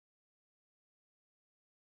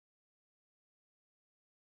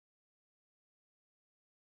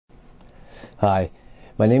Hi,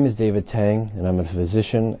 my name is David Teng, and I'm a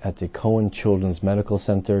physician at the Cohen Children's Medical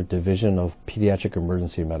Center Division of Pediatric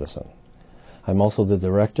Emergency Medicine. I'm also the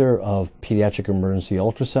Director of Pediatric Emergency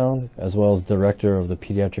Ultrasound, as well as Director of the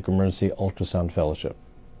Pediatric Emergency Ultrasound Fellowship.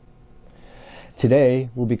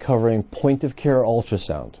 Today, we'll be covering point-of-care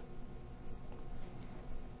ultrasound,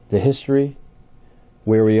 the history,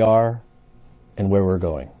 where we are, and where we're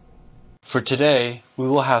going. For today, we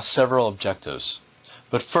will have several objectives.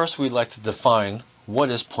 But first, we'd like to define what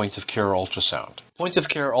is point-of-care ultrasound.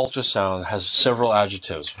 Point-of-care ultrasound has several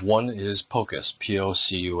adjectives. One is POCUS,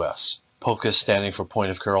 P-O-C-U-S. POCUS standing for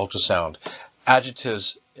point-of-care ultrasound.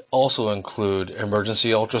 Adjectives also include emergency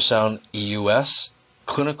ultrasound, EUS,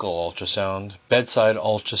 clinical ultrasound, bedside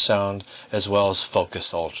ultrasound, as well as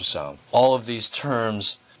focused ultrasound. All of these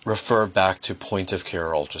terms refer back to point-of-care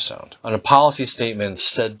ultrasound. On a policy statement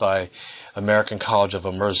said by American College of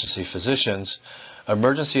Emergency Physicians,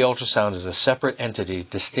 emergency ultrasound is a separate entity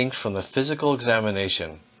distinct from the physical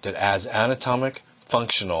examination that adds anatomic,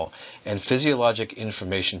 functional, and physiologic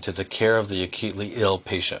information to the care of the acutely ill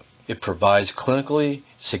patient. It provides clinically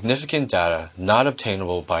significant data not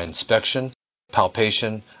obtainable by inspection,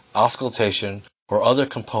 palpation, auscultation, or other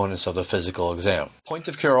components of the physical exam.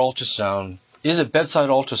 Point-of-care ultrasound is a bedside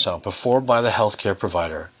ultrasound performed by the healthcare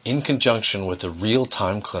provider in conjunction with a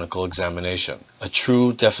real-time clinical examination, a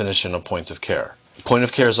true definition of point-of-care.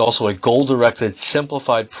 Point-of-care is also a goal-directed,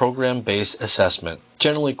 simplified, program-based assessment,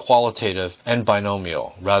 generally qualitative and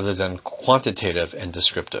binomial, rather than quantitative and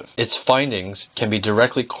descriptive. Its findings can be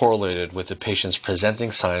directly correlated with the patient's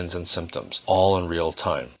presenting signs and symptoms, all in real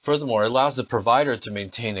time. Furthermore, it allows the provider to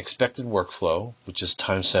maintain expected workflow, which is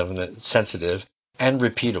time-sensitive, and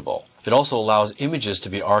repeatable. It also allows images to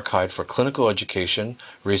be archived for clinical education,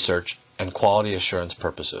 research, and quality assurance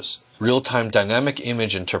purposes. Real-time dynamic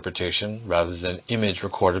image interpretation rather than image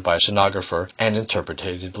recorded by a sonographer and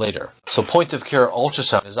interpreted later. So point-of-care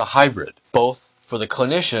ultrasound is a hybrid, both for the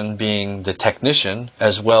clinician being the technician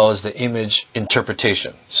as well as the image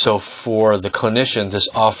interpretation. So for the clinician, this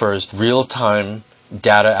offers real-time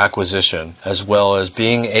data acquisition as well as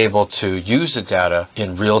being able to use the data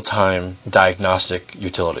in real-time diagnostic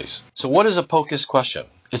utilities. So what is a POCUS question?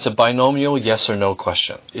 It's a binomial yes or no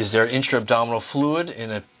question. Is there intra-abdominal fluid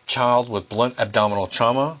in a child with blunt abdominal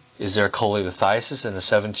trauma? Is there cholelithiasis in a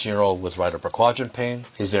 17-year-old with right upper quadrant pain?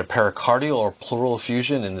 Is there pericardial or pleural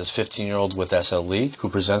effusion in this 15-year-old with SLE who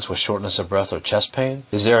presents with shortness of breath or chest pain?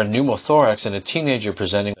 Is there a pneumothorax in a teenager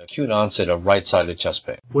presenting acute onset of right-sided chest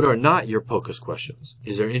pain? What are not your POCUS questions?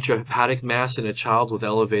 Is there intrahepatic mass in a child with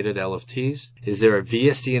elevated LFTs? Is there a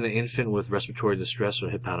VSD in an infant with respiratory distress or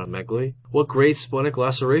hepatomegaly? What grade splenic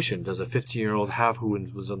laceration does a 15-year-old have who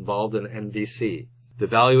was involved in MVC? The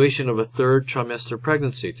evaluation of a third trimester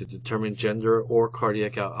pregnancy to determine gender or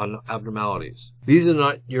cardiac abnormalities. These are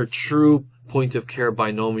not your true point-of-care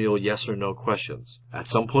binomial yes or no questions. At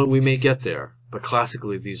some point we may get there, but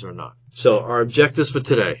classically these are not. So our objectives for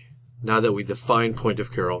today, now that we define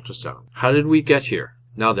point-of-care ultrasound. How did we get here?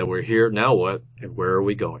 Now that we're here, now what? And where are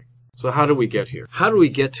we going? So how did we get here? How do we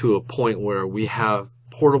get to a point where we have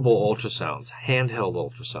portable ultrasounds, handheld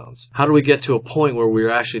ultrasounds? How do we get to a point where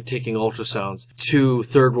we're actually taking ultrasounds to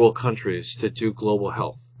third world countries to do global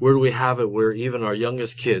health? Where do we have it where even our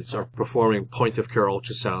youngest kids are performing point-of-care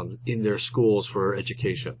ultrasound in their schools for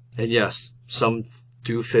education? And yes, some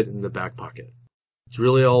do fit in the back pocket. It's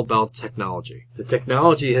really all about technology. The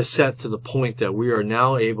technology has set to the point that we are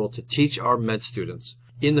now able to teach our med students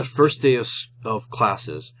in the first day of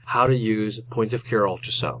classes how to use point-of-care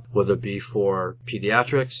ultrasound, whether it be for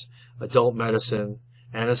pediatrics, adult medicine,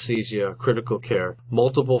 anesthesia, critical care.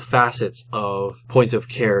 Multiple facets of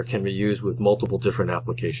point-of-care can be used with multiple different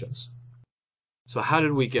applications. So how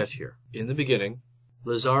did we get here? In the beginning,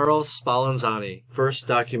 Lazzaro Spallanzani first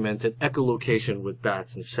documented echolocation with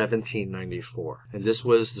bats in 1794, and this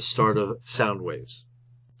was the start of sound waves.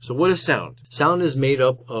 So what is sound? Sound is made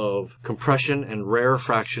up of compression and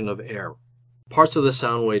rarefaction of air. Parts of the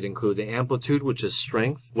sound wave include the amplitude, which is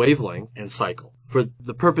strength, wavelength, and cycle. For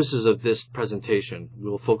the purposes of this presentation, we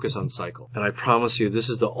will focus on cycle. And I promise you, this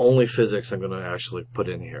is the only physics I'm going to actually put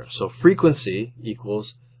in here. So frequency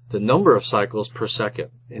equals the number of cycles per second,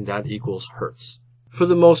 and that equals hertz. For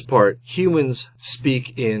the most part, humans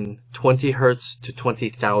speak in 20 hertz to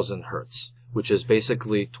 20,000 hertz, which is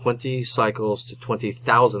basically 20 cycles to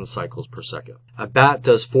 20,000 cycles per second. A bat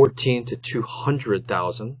does 14 to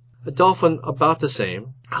 200,000. A dolphin, about the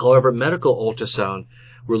same. However, medical ultrasound,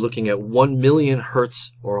 we're looking at 1 million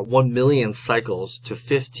hertz or 1 million cycles to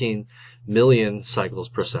 15 million cycles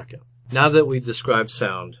per second. Now that we've described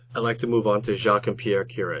sound, I'd like to move on to Jacques and Pierre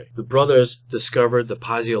Curie. The brothers discovered the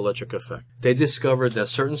piezoelectric effect. They discovered that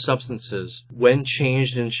certain substances, when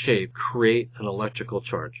changed in shape, create an electrical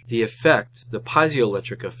charge. The effect, the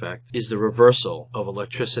piezoelectric effect, is the reversal of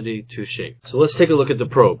electricity to shape. So let's take a look at the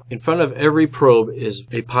probe. In front of every probe is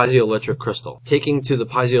a piezoelectric crystal. Taking to the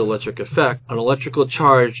piezoelectric effect, an electrical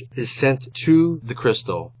charge is sent to the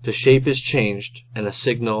crystal, the shape is changed, and a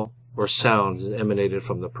signal or sound is emanated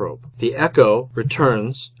from the probe. The echo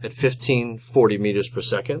returns at 1540 meters per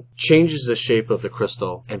second, changes the shape of the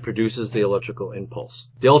crystal, and produces the electrical impulse.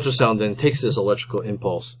 The ultrasound then takes this electrical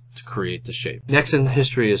impulse to create the shape. Next in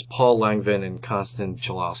history is Paul Langevin and Konstantin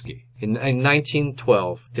Cholowski. In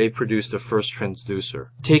 1912, they produced the first transducer,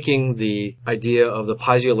 taking the idea of the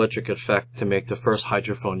piezoelectric effect to make the first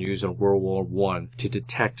hydrophone used in World War I to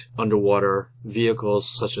detect underwater vehicles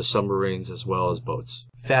such as submarines as well as boats.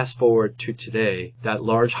 Fast forward to today, that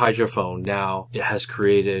large hydrophone now it has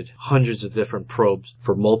created hundreds of different probes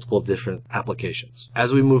for multiple different applications.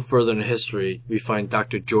 As we move further in history, we find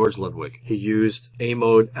Dr. George Ludwig. He used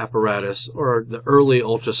A-mode apparatus or the early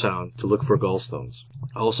ultrasound to look for gallstones.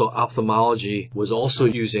 Also, ophthalmology was also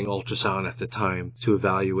using ultrasound at the time to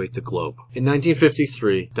evaluate the globe. In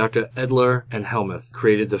 1953, Dr. Edler and Helmuth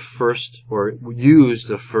created the first, or used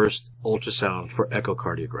the first ultrasound for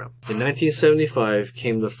echocardiogram. In 1975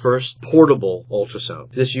 came the first portable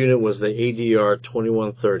ultrasound. This unit was the ADR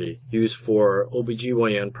 2130, used for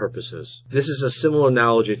OBGYN purposes. This is a similar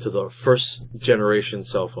analogy to the first generation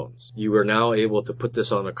cell phones. You are now able to put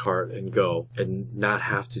this on a cart and go and not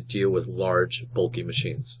have to deal with large, bulky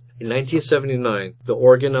machines. In 1979, the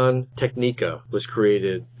Organon Technica was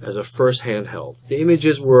created as a first handheld. The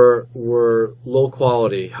images were low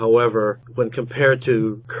quality. However, when compared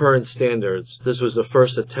to current standards, this was the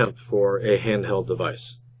first attempt for a handheld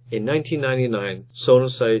device. In 1999,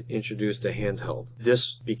 Sonosite introduced a handheld.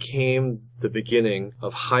 This became the beginning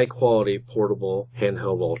of high-quality portable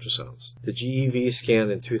handheld ultrasounds. The GEV scan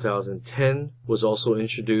in 2010 was also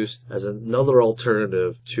introduced as another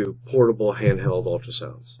alternative to portable handheld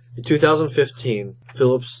ultrasounds. In 2015,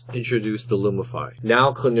 Philips introduced the Lumify.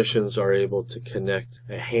 Now clinicians are able to connect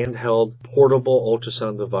a handheld portable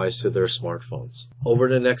ultrasound device to their smartphones. Over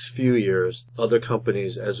the next few years, other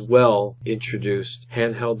companies as well introduced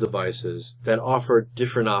handheld devices that offer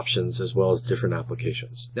different options as well as different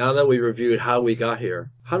applications. Now that we reviewed how we got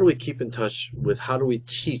here, how do we keep in touch with how do we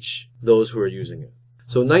teach those who are using it?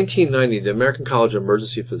 So in 1990, the American College of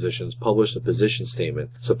Emergency Physicians published a position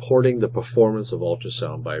statement supporting the performance of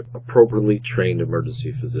ultrasound by appropriately trained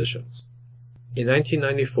emergency physicians. In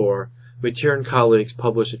 1994, Matier and colleagues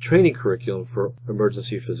published a training curriculum for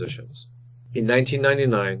emergency physicians. In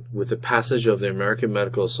 1999, with the passage of the American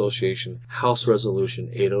Medical Association House Resolution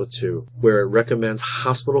 802, where it recommends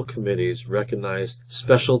hospital committees recognize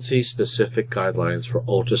specialty-specific guidelines for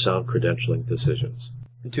ultrasound credentialing decisions.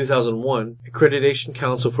 In 2001, Accreditation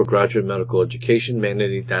Council for Graduate Medical Education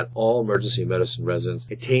mandated that all emergency medicine residents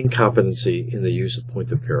attain competency in the use of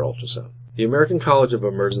point-of-care ultrasound. The American College of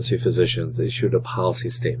Emergency Physicians issued a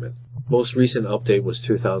policy statement. Most recent update was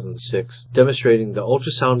 2006, demonstrating the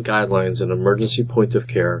ultrasound guidelines in emergency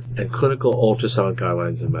point-of-care and clinical ultrasound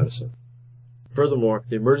guidelines in medicine. Furthermore,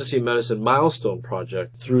 the Emergency Medicine Milestone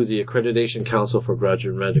Project, through the Accreditation Council for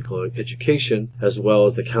Graduate Medical Education, as well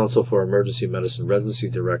as the Council for Emergency Medicine Residency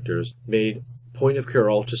Directors, made point-of-care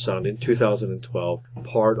ultrasound in 2012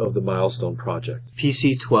 part of the Milestone Project.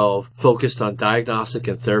 PC-12 focused on diagnostic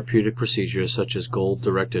and therapeutic procedures such as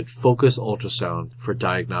goal-directed focus ultrasound for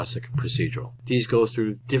diagnostic and procedural. These go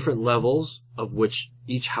through different levels of which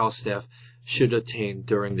each house staff should attain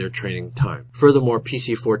during their training time. Furthermore,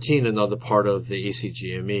 PC-14, another part of the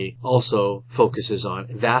ACGME, also focuses on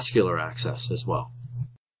vascular access as well.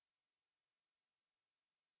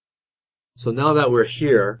 So now that we're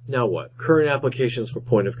here, now what? Current applications for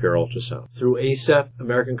point-of-care ultrasound. Through ACEP,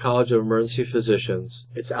 American College of Emergency Physicians,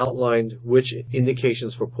 it's outlined which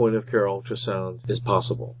indications for point-of-care ultrasound is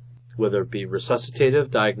possible, whether it be resuscitative,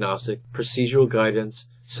 diagnostic, procedural guidance,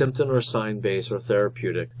 symptom or sign-based, or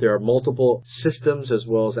therapeutic. There are multiple systems as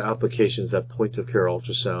well as applications that point-of-care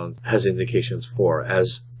ultrasound has indications for,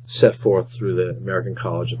 as set forth through the American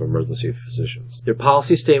College of Emergency Physicians. Their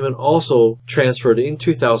policy statement also transferred in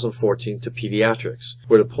 2014 to pediatrics,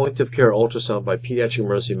 where the point-of-care ultrasound by pediatric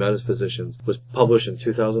emergency medicine physicians was published in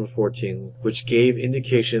 2014, which gave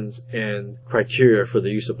indications and criteria for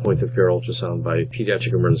the use of point-of-care ultrasound by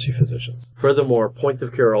pediatric emergency physicians. Furthermore,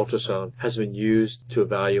 point-of-care ultrasound has been used to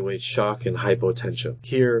evaluate shock and hypotension.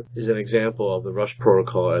 Here is an example of the RUSH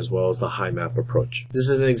protocol as well as the HIMAP approach. This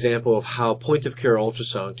is an example of how point-of-care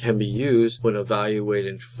ultrasound can be used when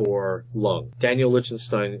evaluating for lung. Daniel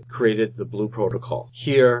Lichtenstein created the Blue Protocol.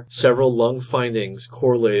 Here, several lung findings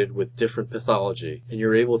correlated with different pathology, and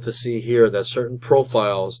you're able to see here that certain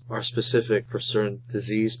profiles are specific for certain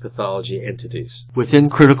disease pathology entities. Within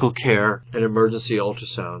critical care and emergency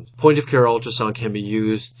ultrasound, point-of-care ultrasound can be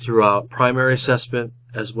used throughout primary assessment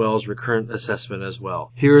as well as recurrent assessment as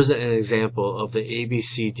well. Here is an example of the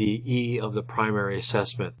ABCDE of the primary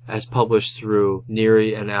assessment as published through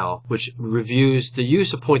Neary and al., which reviews the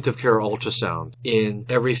use of point-of-care ultrasound in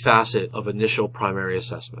every facet of initial primary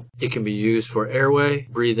assessment. It can be used for airway,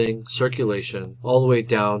 breathing, circulation, all the way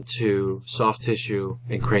down to soft tissue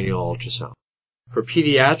and cranial ultrasound. For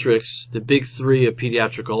pediatrics, the big three of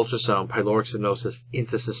pediatric ultrasound, pyloric stenosis,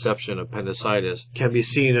 intussusception, appendicitis, can be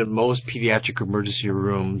seen in most pediatric emergency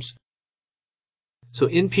rooms. So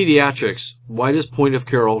in pediatrics, why does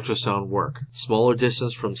point-of-care ultrasound work? Smaller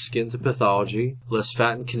distance from skin to pathology, less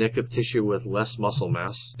fat and connective tissue with less muscle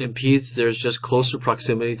mass. In peds, there's just closer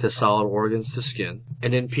proximity to solid organs to skin.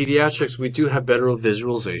 And in pediatrics, we do have better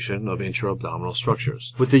visualization of intra-abdominal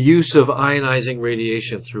structures. With the use of ionizing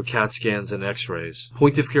radiation through CAT scans and x-rays,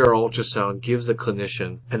 point-of-care ultrasound gives the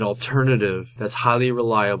clinician an alternative that's highly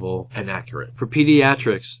reliable and accurate. For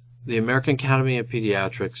pediatrics, the American Academy of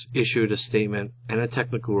Pediatrics issued a statement and a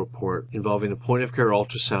technical report involving the point-of-care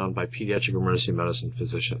ultrasound by pediatric emergency medicine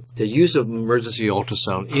physicians. The use of emergency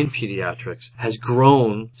ultrasound in pediatrics has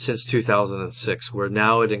grown since 2006, where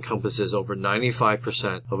now it encompasses over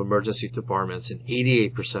 95% of emergency departments and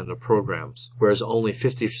 88% of programs, whereas only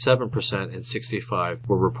 57% and 65%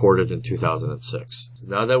 were reported in 2006. So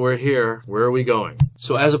now that we're here, where are we going?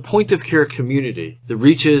 So as a point-of-care community, the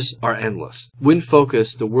reaches are endless.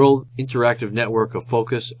 WinFocus, the World Interactive Network of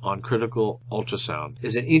Focus on Critical Ultrasound,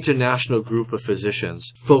 is an international group of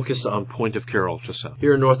physicians focused on point-of-care ultrasound.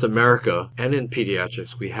 Here in North America and in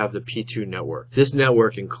pediatrics, we have the P2 network. This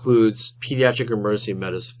network includes pediatric emergency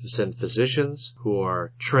medicine physicians who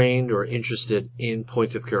are trained or interested in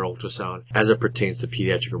point-of-care ultrasound as it pertains to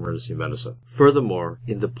pediatric emergency medicine. Furthermore,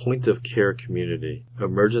 in the point-of-care community,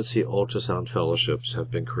 emergency ultrasound fellowships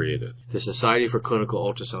have been created. The Society for Clinical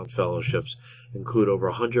Ultrasound Fellowships include over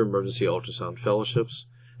 100 emergency ultrasound fellowships,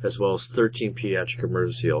 as well as 13 pediatric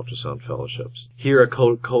emergency ultrasound fellowships. Here at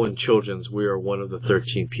Cohen Children's, we are one of the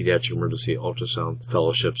 13 pediatric emergency ultrasound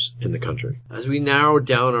fellowships in the country. As we narrow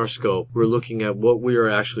down our scope, we're looking at what we are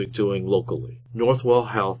actually doing locally. Northwell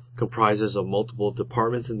Health comprises of multiple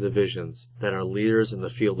departments and divisions that are leaders in the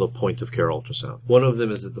field of point-of-care ultrasound. One of them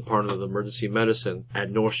is the Department of Emergency Medicine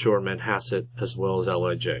at North Shore Manhasset, as well as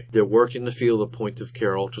LIJ. Their work in the field of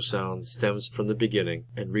point-of-care ultrasound stems from the beginning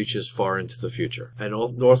and reaches far into the future. At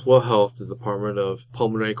Northwell Health, the Department of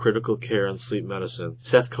Pulmonary Critical Care and Sleep Medicine,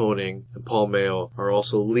 Seth Koenig and Paul Mayo are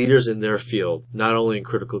also leaders in their field, not only in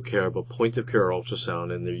critical care, but point-of-care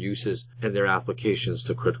ultrasound and their uses and their applications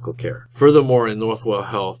to critical care. Furthermore, in Northwell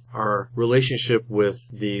Health, our relationship with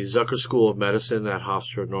the Zucker School of Medicine at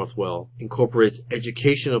Hofstra Northwell incorporates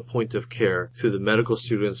education of point of care to the medical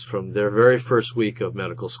students from their very first week of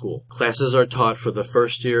medical school. Classes are taught for the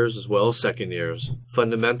first years as well as second years.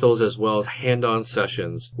 Fundamentals as well as hand-on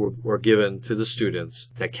sessions were given to the students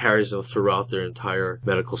that carries them throughout their entire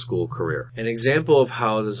medical school career. An example of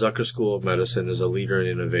how the Zucker School of Medicine is a leader in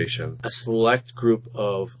innovation, a select group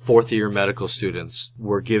of fourth-year medical students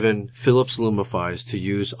were given Philips Lumifies to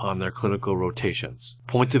use on their clinical rotations.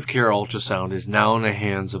 Point-of-care ultrasound is now in the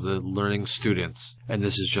hands of the learning students, and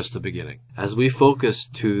this is just the beginning. As we focus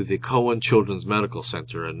to the Cohen Children's Medical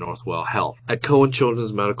Center at Northwell Health. At Cohen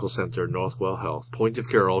Children's Medical Center, Northwell Health,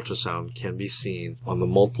 point-of-care ultrasound can be seen on the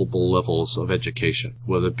multiple levels of education,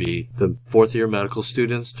 whether it be the fourth-year medical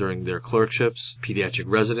students during their clerkships, pediatric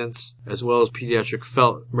residents, as well as pediatric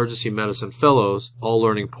emergency medicine fellows, all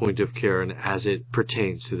learning point-of-care and as it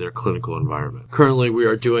pertains to their clinical environment. Currently, we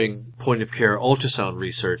are doing point-of-care ultrasound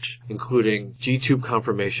research, including G-tube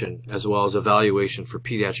confirmation, as well as evaluation for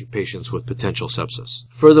pediatric patients with potential sepsis.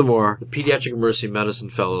 Furthermore, the pediatric emergency medicine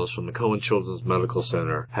fellows from the Cohen Children's Medical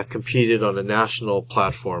Center have competed on a national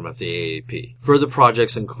platform at the AAP. Further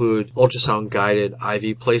projects include ultrasound-guided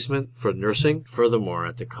IV placement for nursing. Furthermore,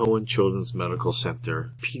 at the Cohen Children's Medical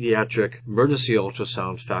Center, pediatric emergency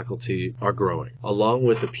ultrasound faculty are growing. Along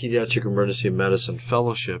with the Pediatric Emergency Medicine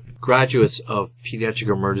Fellowship, graduates of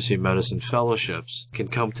pediatric emergency medicine fellowships can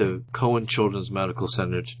come to Cohen Children's Medical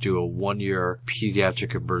Center to do a one-year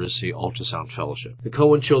Pediatric Emergency Ultrasound Fellowship. The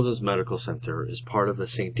Cohen Children's Medical Center is part of the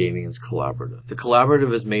St. Damian's Collaborative. The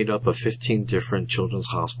collaborative is made up of 15 different children's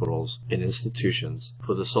hospitals and institutions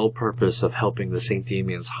for the sole purpose of helping the St.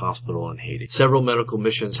 Damian's Hospital in Haiti. Several medical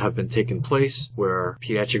missions have been taken place where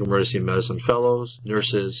pediatric emergency medicine fellows,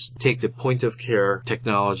 nurses, take the point-of-care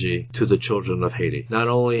technology to the children of Haiti. Not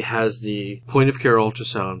only has the point-of-care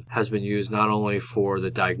ultrasound has been used not only for the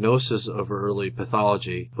diagnosis of early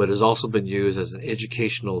pathology, but has also been used as an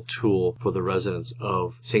educational tool for the residents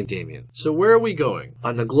of St. Damian. So where are we going?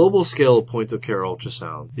 On the global scale of point-of-care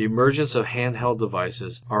ultrasound, the emergence of handheld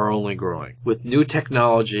devices are only growing. With new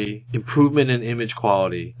technology, improvement in image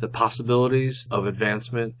quality, the possibilities of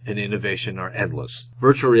advancement and innovation are endless.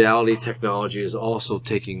 Virtual reality technology is also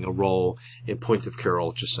taking a role in point-of-care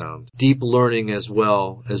ultrasound. Deep learning as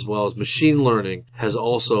well as machine learning has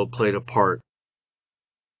also played a part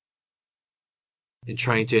in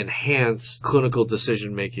trying to enhance clinical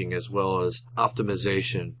decision-making as well as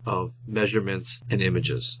optimization of measurements and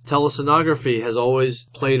images. Telesonography has always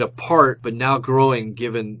played a part, but now growing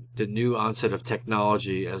given the new onset of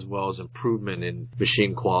technology as well as improvement in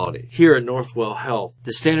machine quality. Here at Northwell Health,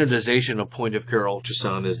 the standardization of point-of-care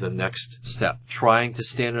ultrasound is the next step. Trying to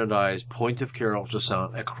standardize point-of-care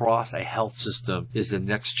ultrasound across a health system is the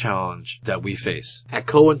next challenge that we face. At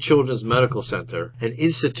Cohen Children's Medical Center, an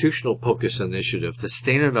institutional focus initiative to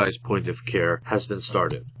standardize point of care has been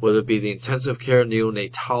started. Whether it be the intensive care,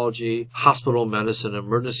 neonatology, hospital medicine,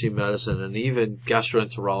 emergency medicine, and even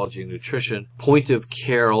gastroenterology and nutrition, point of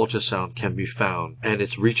care ultrasound can be found, and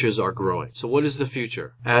its reaches are growing. So what is the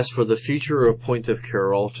future? As for the future of point of care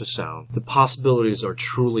ultrasound, the possibilities are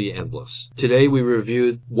truly endless. Today we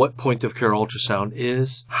reviewed what point of care ultrasound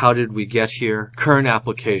is, how did we get here, current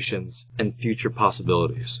applications, and future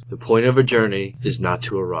possibilities. The point of a journey is not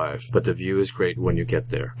to arrive, but the view is great when you get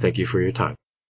there. Thank you for your time.